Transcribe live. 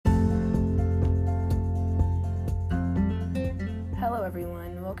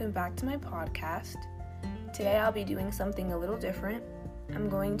everyone. Welcome back to my podcast. Today I'll be doing something a little different. I'm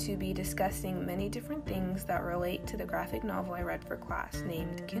going to be discussing many different things that relate to the graphic novel I read for class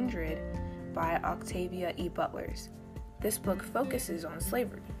named Kindred by Octavia E. Butlers. This book focuses on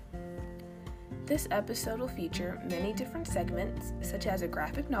slavery. This episode will feature many different segments, such as a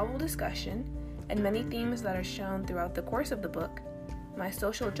graphic novel discussion, and many themes that are shown throughout the course of the book, my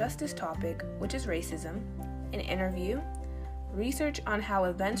social justice topic, which is racism, an interview, research on how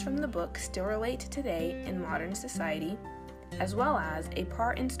events from the book still relate to today in modern society, as well as a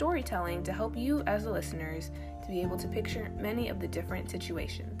part in storytelling to help you as the listeners to be able to picture many of the different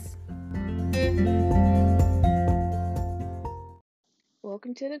situations.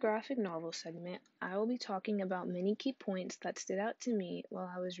 Welcome to the graphic novel segment. I will be talking about many key points that stood out to me while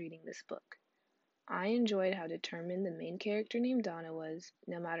I was reading this book. I enjoyed how determined the main character named Donna was,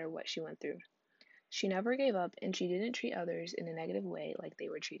 no matter what she went through. She never gave up, and she didn't treat others in a negative way like they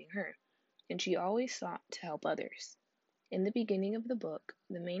were treating her, and she always sought to help others. In the beginning of the book,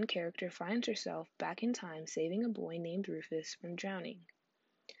 the main character finds herself back in time saving a boy named Rufus from drowning.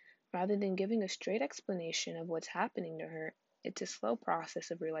 Rather than giving a straight explanation of what's happening to her, it's a slow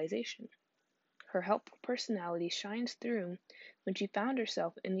process of realization. Her helpful personality shines through when she found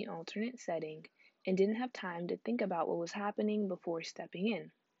herself in the alternate setting and didn't have time to think about what was happening before stepping in.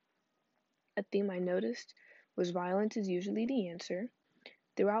 A theme I noticed was violence is usually the answer.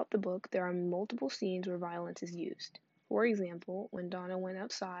 Throughout the book, there are multiple scenes where violence is used. For example, when Donna went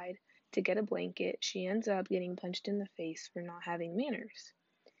outside to get a blanket, she ends up getting punched in the face for not having manners.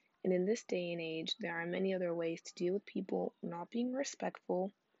 And in this day and age, there are many other ways to deal with people not being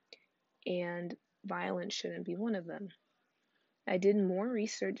respectful, and violence shouldn't be one of them. I did more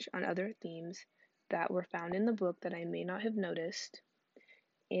research on other themes that were found in the book that I may not have noticed.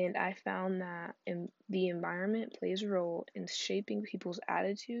 And I found that the environment plays a role in shaping people's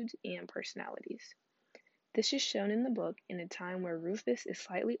attitudes and personalities. This is shown in the book in a time where Rufus is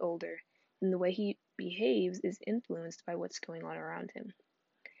slightly older, and the way he behaves is influenced by what's going on around him.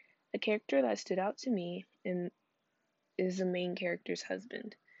 A character that stood out to me is the main character's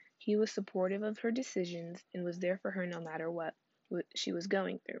husband. He was supportive of her decisions and was there for her no matter what she was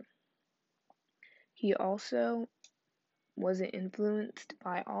going through. He also wasn't influenced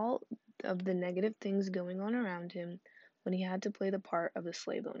by all of the negative things going on around him when he had to play the part of a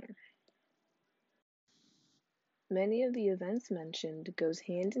slave owner. Many of the events mentioned goes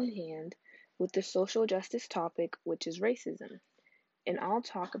hand in hand with the social justice topic, which is racism, and I'll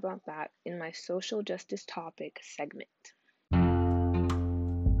talk about that in my social justice topic segment.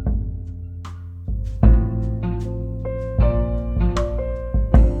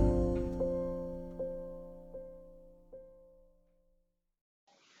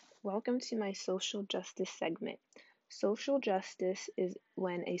 Welcome to my social justice segment. Social justice is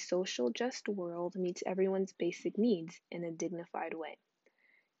when a social just world meets everyone's basic needs in a dignified way,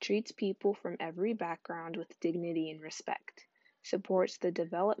 treats people from every background with dignity and respect, supports the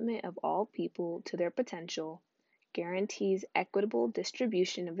development of all people to their potential, guarantees equitable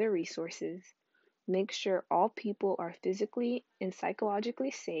distribution of their resources, makes sure all people are physically and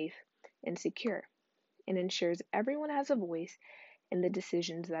psychologically safe and secure, and ensures everyone has a voice in the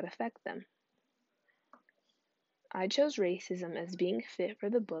decisions that affect them. I chose racism as being fit for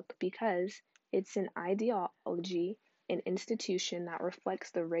the book because it's an ideology and institution that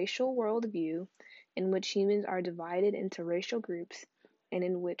reflects the racial worldview in which humans are divided into racial groups and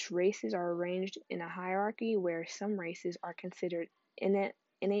in which races are arranged in a hierarchy where some races are considered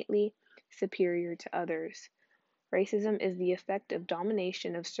innately superior to others. Racism is the effect of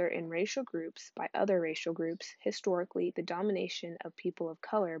domination of certain racial groups by other racial groups, historically the domination of people of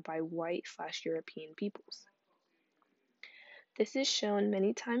color by white/European peoples. This is shown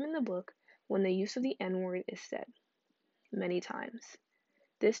many times in the book when the use of the N-word is said. Many times.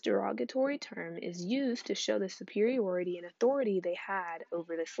 This derogatory term is used to show the superiority and authority they had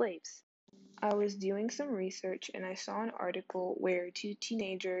over the slaves. I was doing some research and I saw an article where two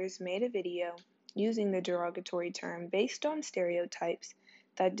teenagers made a video using the derogatory term based on stereotypes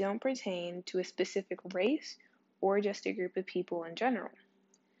that don't pertain to a specific race or just a group of people in general.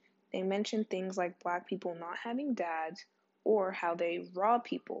 They mentioned things like black people not having dads or how they rob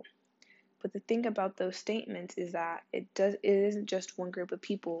people. But the thing about those statements is that it isn't just one group of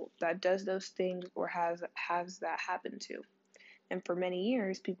people that does those things or has that happen to. And for many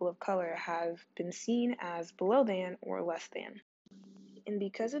years, people of color have been seen as below than or less than. And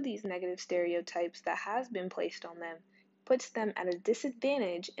because of these negative stereotypes that has been placed on them, puts them at a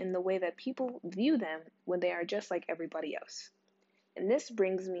disadvantage in the way that people view them when they are just like everybody else. And this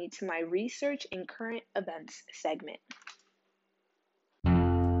brings me to my research and current events segment.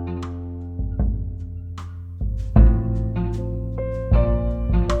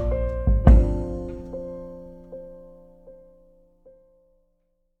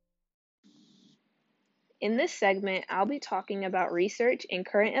 In this segment, I'll be talking about research and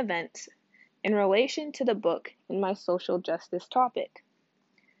current events in relation to the book in my social justice topic.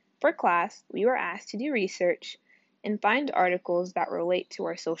 For class, we were asked to do research and find articles that relate to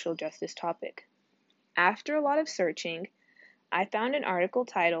our social justice topic. After a lot of searching, I found an article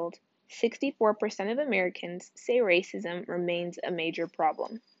titled 64% of Americans say racism remains a major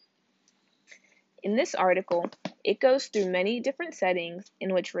problem. In this article, it goes through many different settings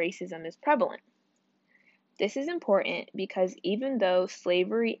in which racism is prevalent. This is important because even though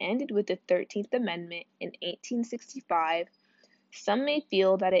slavery ended with the 13th Amendment in 1865, some may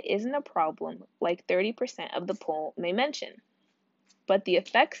feel that it isn't a problem, like 30% of the poll may mention. But the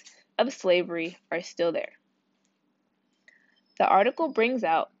effects of slavery are still there. The article brings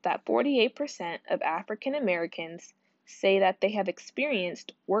out that 48% of African Americans say that they have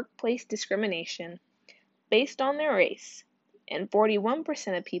experienced workplace discrimination based on their race, and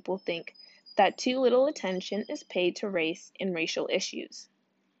 41% of people think that too little attention is paid to race and racial issues.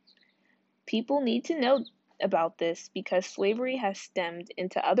 People need to know about this because slavery has stemmed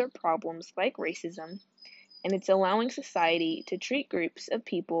into other problems like racism, and it's allowing society to treat groups of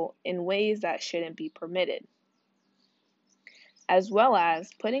people in ways that shouldn't be permitted, as well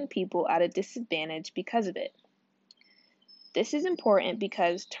as putting people at a disadvantage because of it. This is important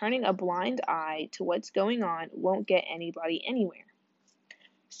because turning a blind eye to what's going on won't get anybody anywhere.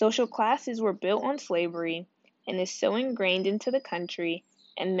 Social classes were built on slavery and is so ingrained into the country,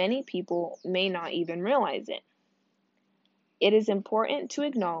 and many people may not even realize it. It is important to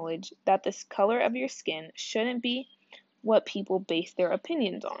acknowledge that the color of your skin shouldn't be what people base their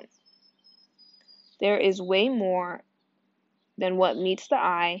opinions on. There is way more than what meets the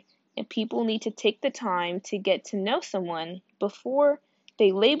eye, and people need to take the time to get to know someone before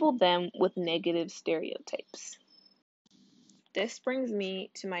they label them with negative stereotypes. This brings me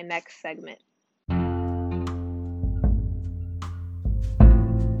to my next segment.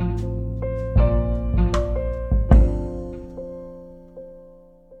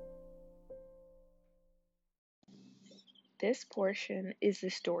 This portion is the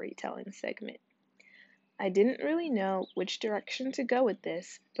storytelling segment. I didn't really know which direction to go with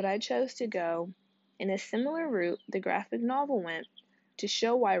this, but I chose to go in a similar route the graphic novel went to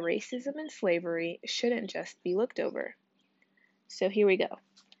show why racism and slavery shouldn't just be looked over. So here we go.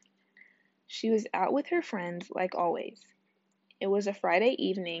 She was out with her friends like always. It was a Friday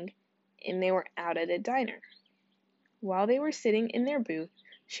evening, and they were out at a diner. While they were sitting in their booth,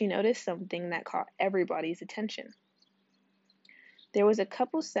 she noticed something that caught everybody's attention. There was a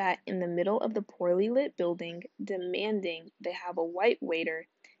couple sat in the middle of the poorly lit building demanding they have a white waiter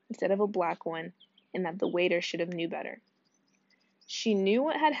instead of a black one, and that the waiter should have knew better. She knew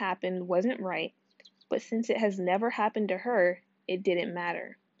what had happened wasn't right, but since it has never happened to her, it didn't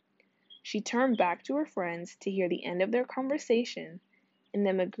matter. She turned back to her friends to hear the end of their conversation and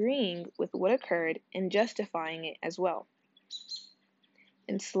them agreeing with what occurred and justifying it as well.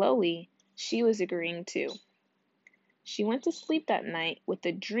 And slowly, she was agreeing too. She went to sleep that night with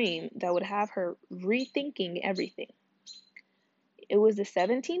a dream that would have her rethinking everything. It was the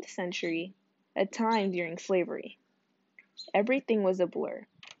 17th century, a time during slavery. Everything was a blur.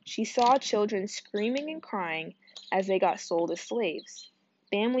 She saw children screaming and crying as they got sold as slaves,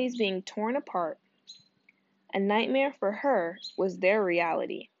 families being torn apart. A nightmare for her was their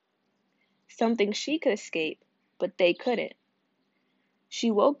reality. Something she could escape, but they couldn't.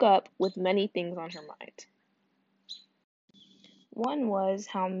 She woke up with many things on her mind. One was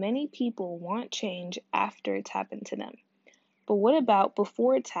how many people want change after it's happened to them. But what about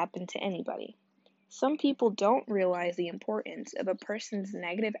before it's happened to anybody? Some people don't realize the importance of a person's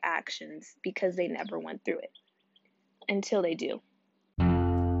negative actions because they never went through it. Until they do.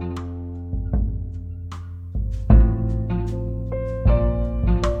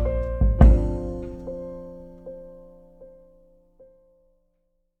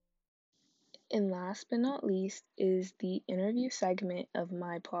 And last but not least is the interview segment of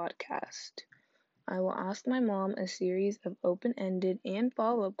my podcast. I will ask my mom a series of open-ended and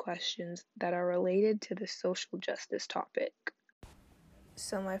follow-up questions that are related to the social justice topic.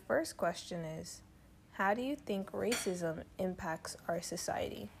 So my first question is, how do you think racism impacts our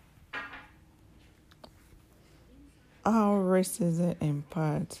society? How racism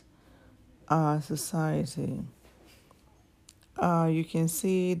impacts our society? You can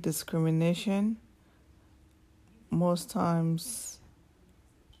see discrimination most times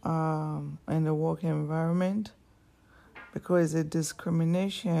in the work environment because it's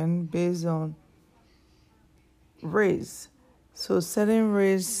discrimination based on race. So certain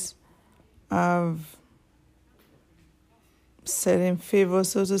race have certain favor,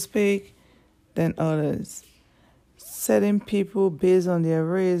 so to speak, than others. Certain people, based on their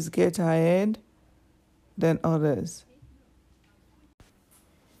race, get ahead than others.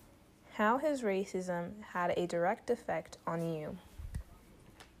 How has racism had a direct effect on you?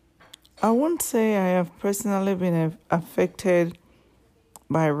 I won't say I have personally been affected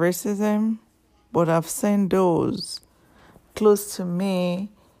by racism, but I've seen those close to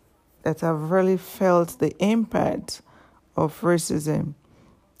me that have really felt the impact of racism,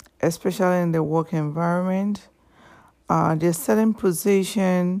 especially in the work environment. There's certain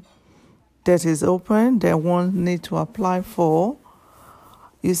position that is open that one need to apply for.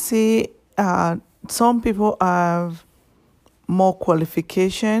 You see, some people have more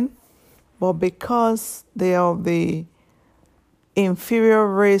qualification, but because they are the inferior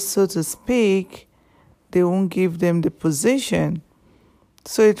race, so to speak, they won't give them the position.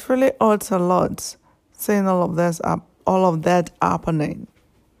 So it really hurts a lot seeing all of that happening.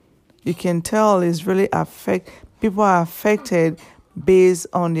 You can tell it's really people are affected based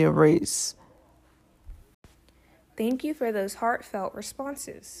on their race. Thank you for those heartfelt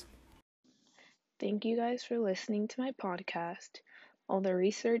responses. Thank you guys for listening to my podcast. All the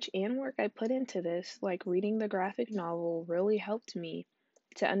research and work I put into this, like reading the graphic novel, really helped me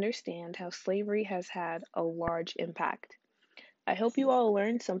to understand how slavery has had a large impact. I hope you all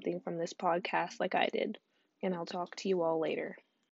learned something from this podcast like I did, and I'll talk to you all later.